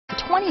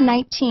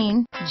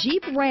2019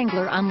 Jeep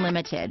Wrangler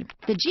Unlimited.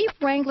 The Jeep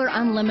Wrangler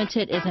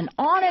Unlimited is an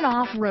on and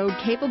off-road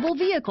capable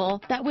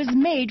vehicle that was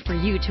made for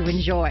you to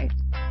enjoy.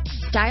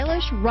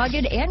 Stylish,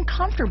 rugged, and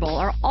comfortable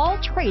are all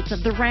traits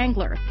of the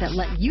Wrangler that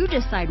let you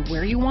decide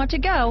where you want to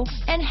go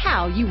and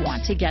how you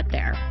want to get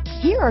there.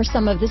 Here are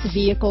some of this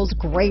vehicle's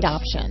great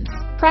options: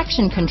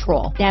 traction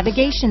control,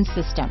 navigation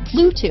system,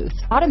 Bluetooth,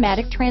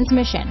 automatic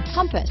transmission,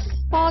 compass,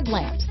 fog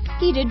lamps,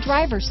 heated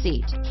driver's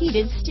seat,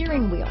 heated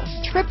steering wheel,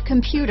 trip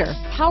computer,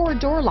 power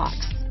door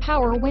locks,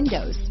 power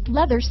windows,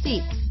 leather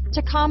seats,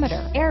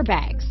 tachometer,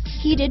 airbags,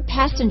 heated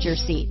passenger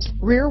seat,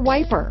 rear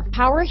wiper,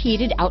 power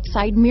heated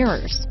outside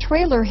mirrors,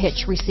 trailer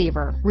hitch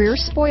receiver, rear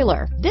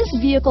spoiler. This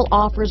vehicle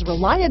offers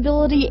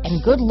reliability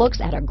and good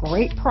looks at a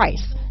great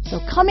price. So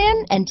come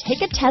in and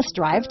take a test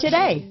drive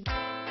today.